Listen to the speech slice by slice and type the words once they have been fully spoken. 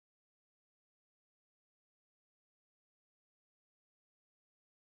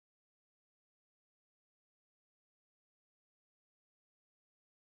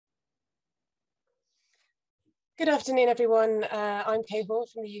Good afternoon, everyone. I'm Kay Hall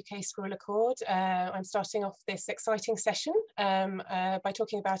from the UK Squirrel Accord. I'm starting off this exciting session by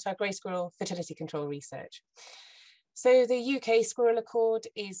talking about our grey squirrel fertility control research. So the UK Squirrel Accord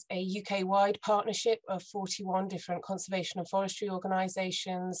is a UK-wide partnership of 41 different conservation and forestry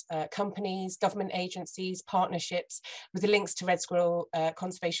organisations, companies, government agencies, partnerships, with the links to red squirrel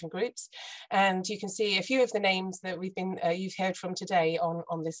conservation groups. And you can see a few of the names that you've heard from today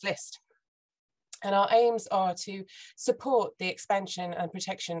on this list. And our aims are to support the expansion and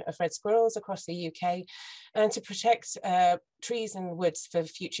protection of red squirrels across the UK and to protect trees and woods for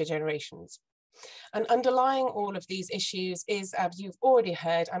future generations. And underlying all of these issues is, as you've already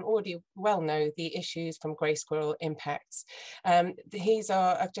heard and already well know, the issues from grey squirrel impacts. These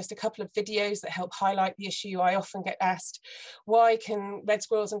are just a couple of videos that help highlight the issue. I often get asked, why can red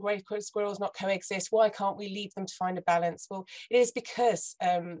squirrels and grey squirrels not coexist? Why can't we leave them to find a balance? Well, it is because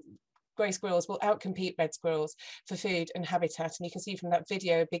grey squirrels will outcompete red squirrels for food and habitat. And you can see from that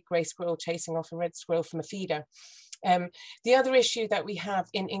video a big grey squirrel chasing off a red squirrel from a feeder. The other issue that we have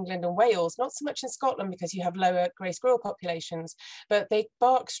in England and Wales, not so much in Scotland because you have lower grey squirrel populations, but they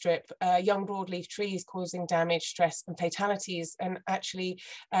bark strip young broadleaf trees, causing damage, stress and fatalities. And actually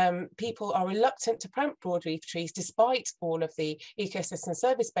people are reluctant to plant broadleaf trees despite all of the ecosystem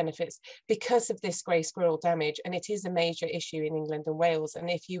service benefits because of this grey squirrel damage. And it is a major issue in England and Wales. And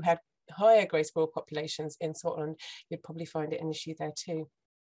if you had higher grey squirrel populations in Scotland, you'd probably find it an issue there too.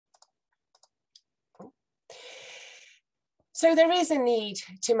 So there is a need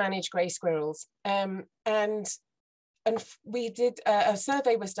to manage grey squirrels, and we did a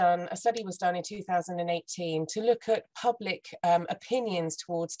study was done in 2018 to look at public opinions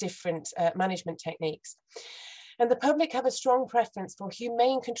towards different management techniques. And the public have a strong preference for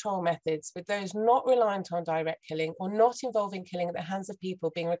humane control methods, with those not reliant on direct killing or not involving killing at the hands of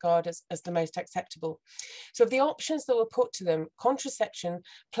people being regarded as the most acceptable. So of the options that were put to them, contraception,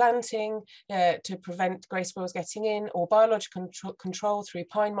 planting to prevent grey squirrels getting in, or biological control through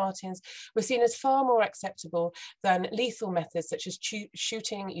pine martens were seen as far more acceptable than lethal methods such as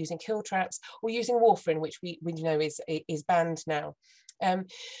shooting, using kill traps, or using warfarin, which we know is banned now.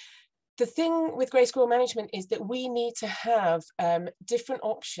 The thing with grey squirrel management is that we need to have different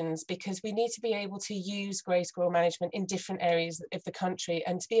options, because we need to be able to use grey squirrel management in different areas of the country.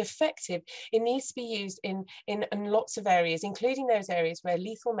 And to be effective, it needs to be used in lots of areas, including those areas where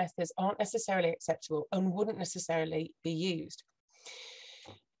lethal methods aren't necessarily acceptable and wouldn't necessarily be used.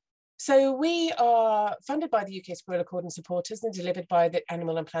 So we are funded by the UK Squirrel Accord and supporters and delivered by the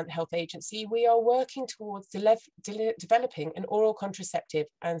Animal and Plant Health Agency. We are working towards developing an oral contraceptive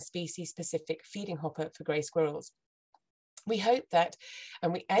and species-specific feeding hopper for grey squirrels. We hope that,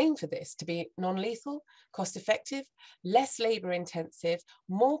 and we aim for this to be non-lethal, cost-effective, less labour-intensive,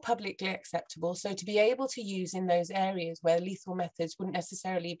 more publicly acceptable, so to be able to use in those areas where lethal methods wouldn't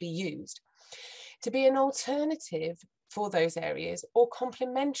necessarily be used. To be an alternative for those areas or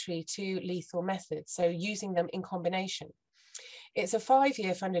complementary to lethal methods, so using them in combination. It's a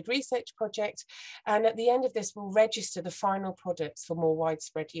 5-year funded research project, and at the end of this we'll register the final products for more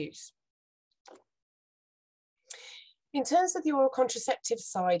widespread use. In terms of the oral contraceptive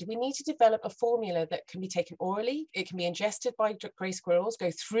side, we need to develop a formula that can be taken orally. It can be ingested by grey squirrels, go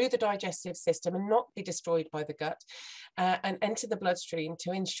through the digestive system and not be destroyed by the gut, and enter the bloodstream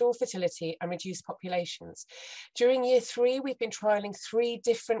to ensure fertility and reduce populations. During year 3, we've been trialling 3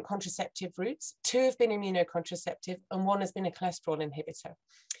 different contraceptive routes. 2 have been immunocontraceptive and 1 has been a cholesterol inhibitor.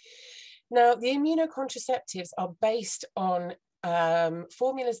 Now, the immunocontraceptives are based on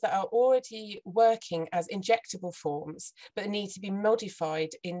formulas that are already working as injectable forms, but need to be modified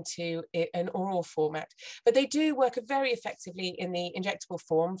into an oral format. But they do work very effectively in the injectable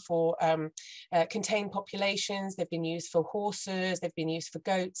form for contained populations. They've been used for horses, they've been used for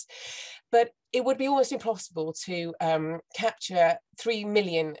goats, but it would be almost impossible to capture 3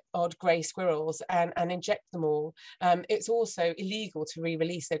 million odd grey squirrels and inject them all. It's also illegal to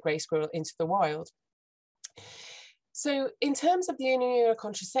re-release a grey squirrel into the wild. So in terms of the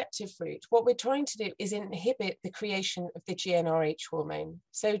immunocontraceptive route, what we're trying to do is inhibit the creation of the GnRH hormone.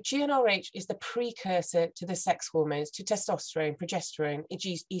 So GnRH is the precursor to the sex hormones, to testosterone, progesterone,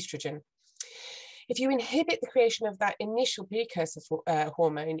 estrogen. If you inhibit the creation of that initial precursor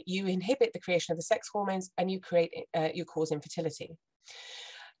hormone, you inhibit the creation of the sex hormones and you cause infertility.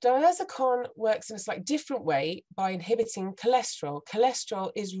 Diazepam works in a slightly different way by inhibiting cholesterol.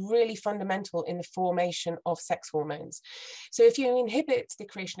 Cholesterol is really fundamental in the formation of sex hormones. So if you inhibit the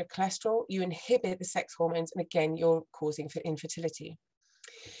creation of cholesterol, you inhibit the sex hormones, and again, you're causing infertility.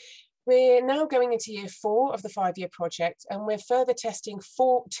 We're now going into year 4 of the 5-year project, and we're further testing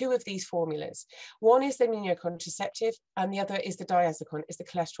two of these formulas. One is the immunocontraceptive and the other is the diazepam, is the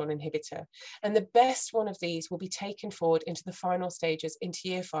cholesterol inhibitor. And the best one of these will be taken forward into the final stages, into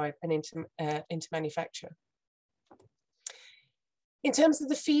year 5 and into manufacture. In terms of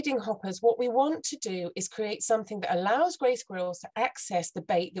the feeding hoppers, what we want to do is create something that allows grey squirrels to access the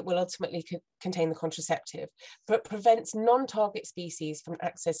bait that will ultimately contain the contraceptive, but prevents non-target species from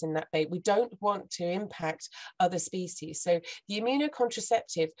accessing that bait. We don't want to impact other species. So the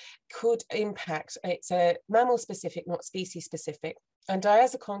immunocontraceptive could impact, it's a mammal specific, not species specific, and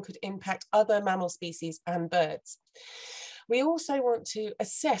diazepam could impact other mammal species and birds. We also want to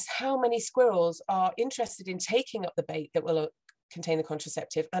assess how many squirrels are interested in taking up the bait that will contain the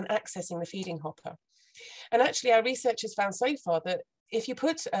contraceptive and accessing the feeding hopper. And actually our research has found so far that if you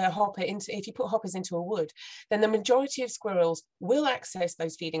put hoppers into a wood, then the majority of squirrels will access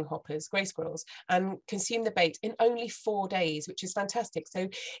those feeding hoppers, grey squirrels, and consume the bait in only 4 days, which is fantastic. So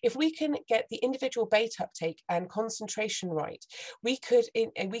if we can get the individual bait uptake and concentration right, we could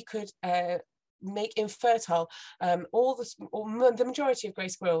make infertile the majority of grey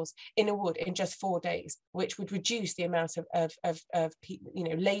squirrels in a wood in just 4 days, which would reduce the amount of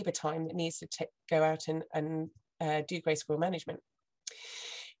labour time that needs to go out and do grey squirrel management.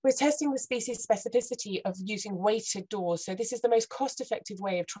 We're testing the species specificity of using weighted doors. So this is the most cost-effective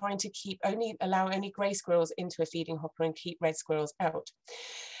way of trying to allow only grey squirrels into a feeding hopper and keep red squirrels out.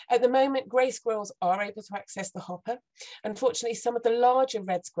 At the moment, grey squirrels are able to access the hopper. Unfortunately, some of the larger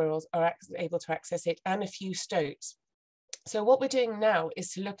red squirrels are able to access it, and a few stoats. So what we're doing now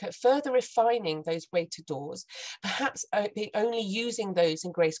is to look at further refining those weighted doors, perhaps only using those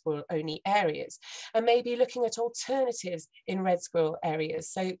in grey squirrel only areas, and maybe looking at alternatives in red squirrel areas,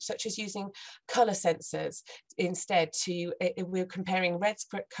 so such as using colour sensors instead. We're comparing red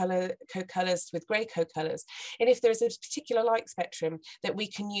coat colours with grey coat colours, and if there is a particular light spectrum that we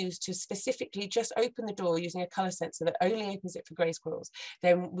can use to specifically just open the door using a colour sensor that only opens it for grey squirrels,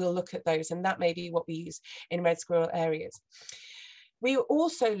 then we'll look at those, and that may be what we use in red squirrel areas. We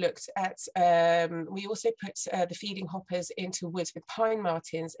also looked at, we also put the feeding hoppers into woods with pine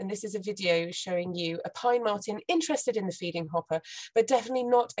martens, and this is a video showing you a pine marten interested in the feeding hopper, but definitely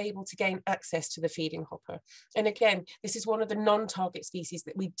not able to gain access to the feeding hopper. And again, this is one of the non-target species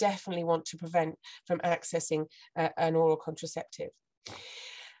that we definitely want to prevent from accessing an oral contraceptive.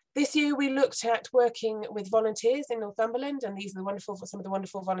 This year we looked at working with volunteers in Northumberland, and these are some of the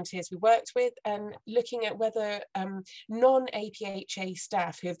wonderful volunteers we worked with, and looking at whether non-APHA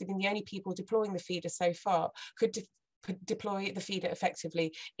staff, who have been the only people deploying the feeder so far, could deploy the feeder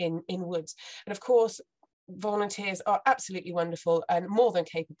effectively in woods. And of course, volunteers are absolutely wonderful and more than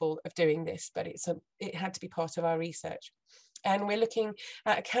capable of doing this, but it had to be part of our research. And we're looking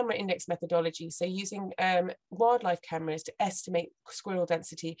at a camera index methodology, so using wildlife cameras to estimate squirrel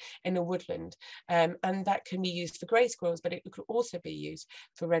density in a woodland. And that can be used for grey squirrels, but it could also be used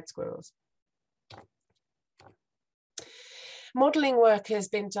for red squirrels. Modelling work has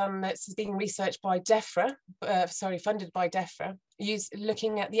been done, that's being researched by DEFRA, funded by DEFRA,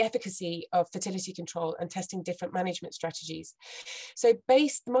 looking at the efficacy of fertility control and testing different management strategies. So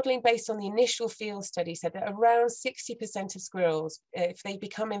modelling based on the initial field study said that around 60% of squirrels, if they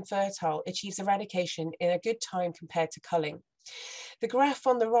become infertile, achieves eradication in a good time compared to culling. The graph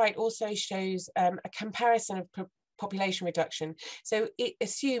on the right also shows a comparison of population reduction. So it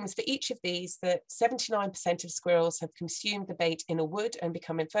assumes for each of these that 79% of squirrels have consumed the bait in a wood and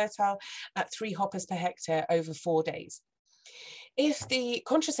become infertile at 3 hoppers per hectare over 4 days. If the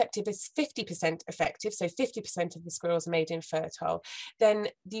contraceptive is 50% effective, so 50% of the squirrels are made infertile, then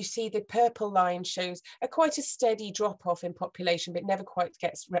you see the purple line shows quite a steady drop off in population, but never quite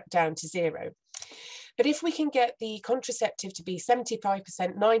gets down to 0. But if we can get the contraceptive to be 75%,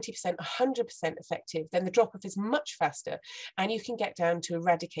 90%, 100% effective, then the drop off is much faster and you can get down to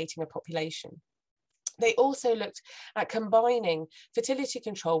eradicating a population. They also looked at combining fertility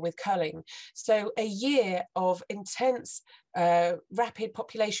control with culling. So a year of intense rapid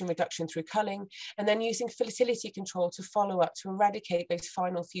population reduction through culling, and then using fertility control to follow up to eradicate those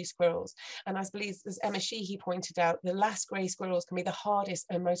final few squirrels. And I believe, as Emma Sheehy pointed out, the last grey squirrels can be the hardest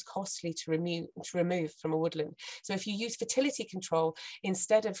and most costly to remove from a woodland. So if you use fertility control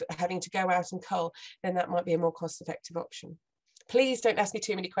instead of having to go out and cull, then that might be a more cost-effective option. Please don't ask me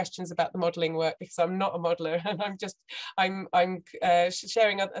too many questions about the modelling work, because I'm not a modeller and I'm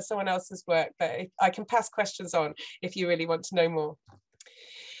sharing someone else's work, but I can pass questions on if you really want to know more.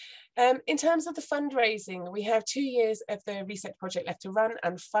 In terms of the fundraising, we have 2 years of the research project left to run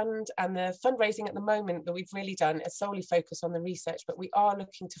and fund, and the fundraising at the moment that we've really done is solely focused on the research, but we are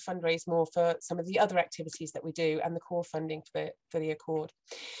looking to fundraise more for some of the other activities that we do and the core funding for the Accord.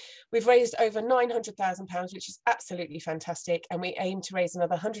 We've raised over £900,000, which is absolutely fantastic, and we aim to raise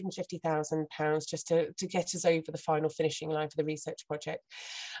another £150,000 just to get us over the final finishing line for the research project.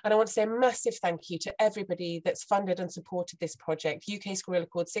 And I want to say a massive thank you to everybody that's funded and supported this project: UK Squirrel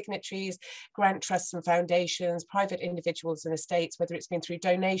Accord signatories, grant trusts and foundations, private individuals and estates, whether it's been through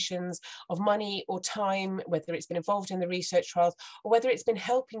donations of money or time, whether it's been involved in the research trials, or whether it's been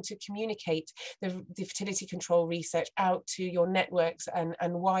helping to communicate the fertility control research out to your networks and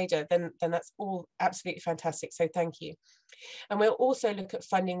wider, then that's all absolutely fantastic. So thank you. And we'll also look at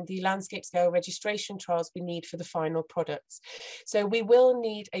funding the landscape scale registration trials we need for the final products. So we will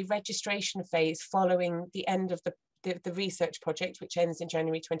need a registration phase following the end of the research project, which ends in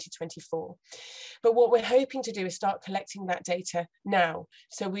January 2024. But what we're hoping to do is start collecting that data now,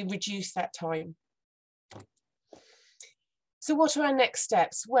 so we reduce that time. So what are our next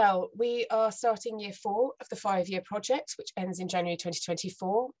steps? Well, we are starting year 4 of the 5-year project, which ends in January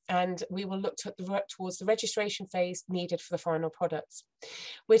 2024, and we will look towards the registration phase needed for the final products.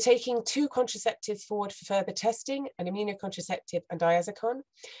 We're taking 2 contraceptives forward for further testing, an immunocontraceptive and diazepam,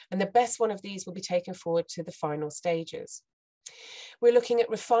 and the best one of these will be taken forward to the final stages. We're looking at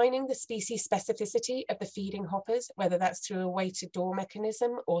refining the species specificity of the feeding hoppers, whether that's through a weighted door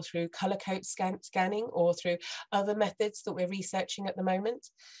mechanism or through colour code scanning or through other methods that we're researching at the moment.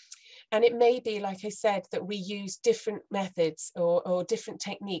 And it may be, like I said, that we use different methods or different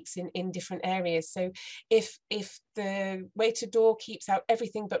techniques in different areas. So if the weighted door keeps out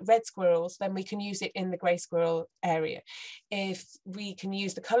everything but red squirrels, then we can use it in the grey squirrel area. If we can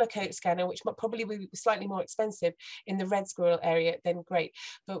use the colour code scanner, which might probably be slightly more expensive, in the red squirrel area, then great.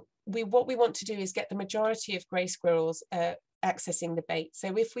 But what we want to do is get the majority of grey squirrels accessing the bait.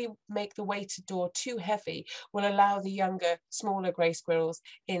 So if we make the weighted door too heavy, we'll allow the younger, smaller grey squirrels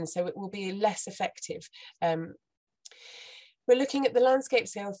in, so it will be less effective. We're looking at the landscape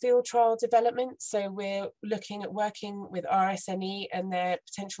scale field trial development. So we're looking at working with RSNE and their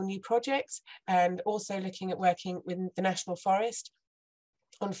potential new projects, and also looking at working with the National Forest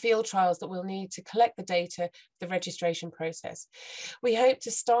on field trials that we'll need to collect the data for the registration process. We hope to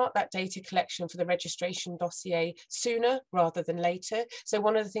start that data collection for the registration dossier sooner rather than later. So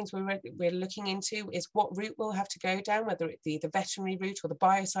one of the things we're looking into is what route we'll have to go down, whether it be the veterinary route or the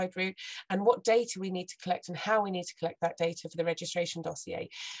biocide route, and what data we need to collect and how we need to collect that data for the registration dossier.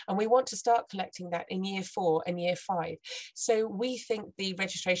 And we want to start collecting that in year 4 and year 5. So we think the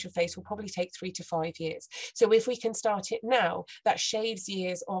registration phase will probably take 3 to 5 years. So if we can start it now, that shaves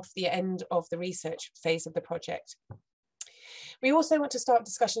years off the end of the research phase of the project. We also want to start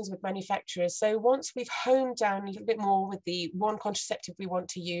discussions with manufacturers. So once we've honed down a little bit more with the one contraceptive we want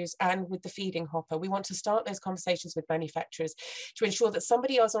to use and with the feeding hopper, we want to start those conversations with manufacturers to ensure that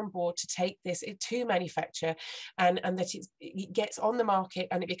somebody is on board to take this to manufacture and that it gets on the market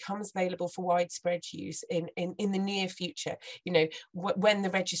and it becomes available for widespread use in the near future. You know, when the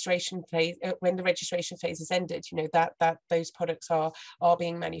registration phase is ended, you know, that those products are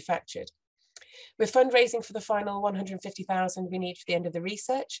being manufactured. We're fundraising for the final 150,000 we need for the end of the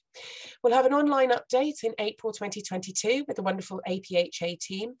research. We'll have an online update in April 2022 with the wonderful APHA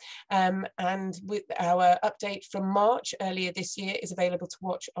team, and with our update from March earlier this year is available to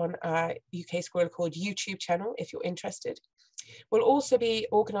watch on our UK Squirrel Accord YouTube channel if you're interested. We'll also be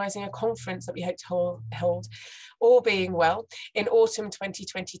organising a conference that we hope to hold, all being well, in autumn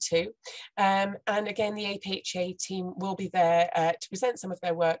 2022. And again, the APHA team will be there to present some of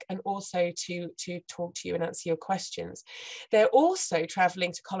their work and also to talk to you and answer your questions. They're also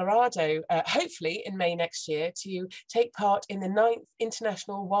travelling to Colorado, hopefully in May next year, to take part in the 9th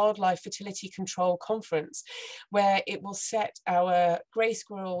International Wildlife Fertility Control Conference, where it will set our grey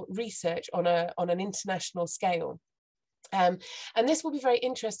squirrel research on an international scale. And this will be very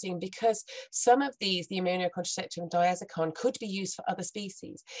interesting because some of these, the immunocontraceptive and diazepam, could be used for other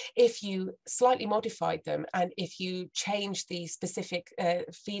species if you slightly modified them and if you change the specific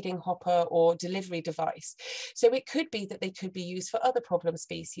feeding hopper or delivery device. So it could be that they could be used for other problem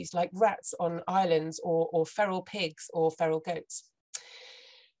species like rats on islands or feral pigs or feral goats.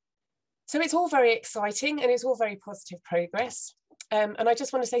 So it's all very exciting and it's all very positive progress. And I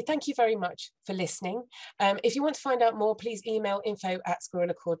just want to say thank you very much for listening. If you want to find out more, please email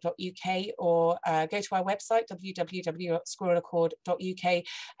info@squirrelaccord.uk or go to our website, www.squirrelaccord.uk.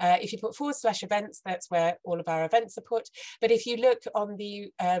 If you put /events, that's where all of our events are put. But if you look on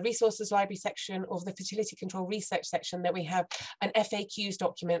the resources library section of the fertility control research section, that we have an FAQs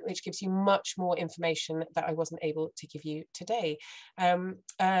document, which gives you much more information that I wasn't able to give you today.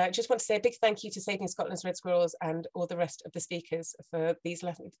 I just want to say a big thank you to Saving Scotland's Red Squirrels and all the rest of the speakers for these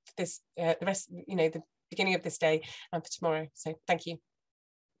the beginning of this day and for tomorrow. So thank you.